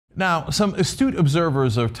Now, some astute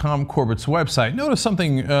observers of Tom Corbett's website noticed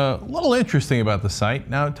something a little interesting about the site.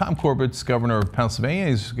 Now, Tom Corbett's governor of Pennsylvania.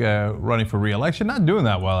 He's running for re-election, not doing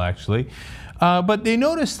that well, actually. But they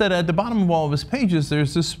noticed that at the bottom of all of his pages,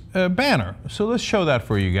 there's this banner. So let's show that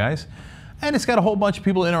for you guys. And it's got a whole bunch of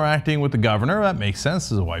people interacting with the governor. That makes sense.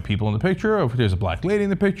 There's white people in the picture. There's a black lady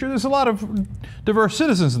in the picture. There's a lot of diverse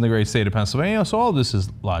citizens in the great state of Pennsylvania, so all this is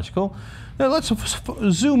logical. Now let's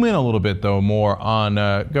zoom in a little bit, though, more on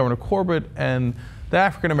Governor Corbett and the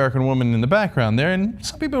African-American woman in the background there. And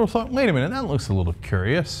some people thought, wait a minute, that looks a little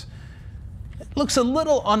curious. It looks a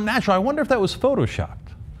little unnatural. I wonder if that was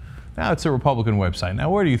photoshopped. Now it's a Republican website. Now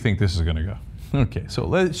where do you think this is going to go? Okay, so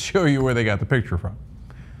let's show you where they got the picture from.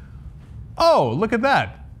 Oh, look at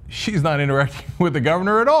that. She's not interacting with the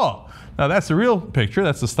governor at all. Now that's the real picture.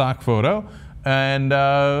 That's the stock photo. And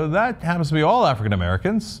that happens to be all African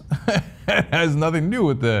Americans. It has nothing to do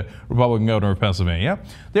with the Republican governor of Pennsylvania.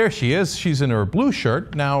 There she is. She's in her blue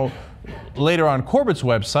shirt. Now, later on Corbett's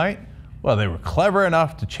website, well, they were clever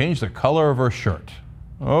enough to change the color of her shirt.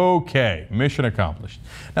 Okay, mission accomplished.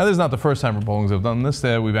 Now, this is not the first time Republicans have done this.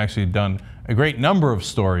 We've actually done a great number of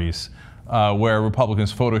stories where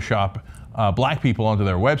Republicans Photoshop black people onto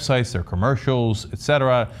their websites, their commercials,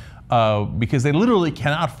 etc., because they literally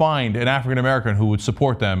cannot find an African American who would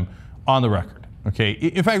support them on the record. Okay.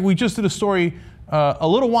 In fact, we just did a story a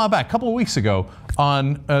little while back, a couple of weeks ago,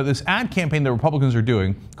 on this ad campaign that Republicans are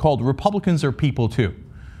doing called "Republicans Are People Too."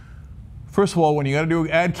 First of all, when you got to do an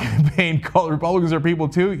ad campaign called "Republicans Are People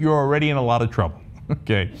Too," you're already in a lot of trouble.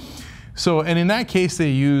 Okay. So, and in that case, they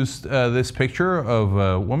used this picture of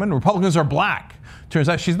a woman. Republicans are black. Turns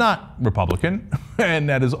out she's not Republican, and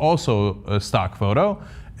that is also a stock photo,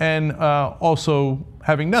 and also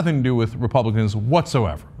having nothing to do with Republicans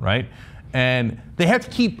whatsoever, right? And they have to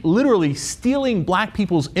keep literally stealing black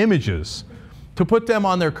people's images to put them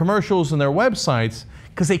on their commercials and their websites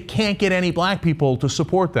because they can't get any black people to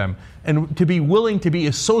support them and to be willing to be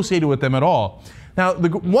associated with them at all. Now, the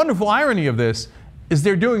wonderful irony of this is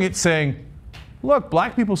they're doing it saying, look,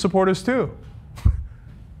 black people support us too.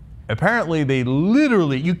 Apparently, they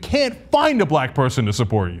literally, you can't find a black person to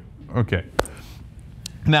support you. Okay.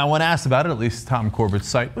 Now, when asked about it, at least Tom Corbett's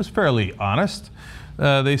site was fairly honest.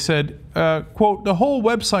 They said, quote, the whole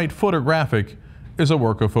website photographic is a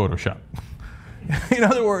work of Photoshop. In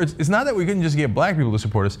other words, it's not that we couldn't just get black people to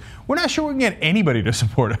support us. We're not sure we can get anybody to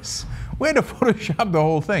support us. We had to Photoshop the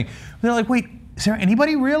whole thing. And they're like, wait, is there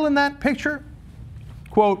anybody real in that picture?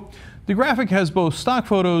 Quote, the graphic has both stock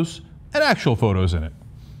photos and actual photos in it.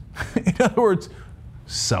 In other words,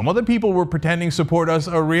 some of the people we're pretending support us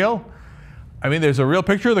are real. I mean, there's a real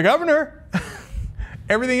picture of the governor.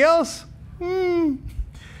 Everything else,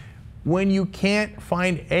 When you can't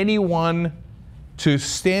find anyone to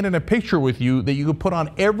stand in a picture with you that you could put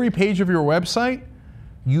on every page of your website,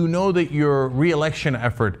 you know that your re-election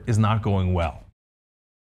effort is not going well.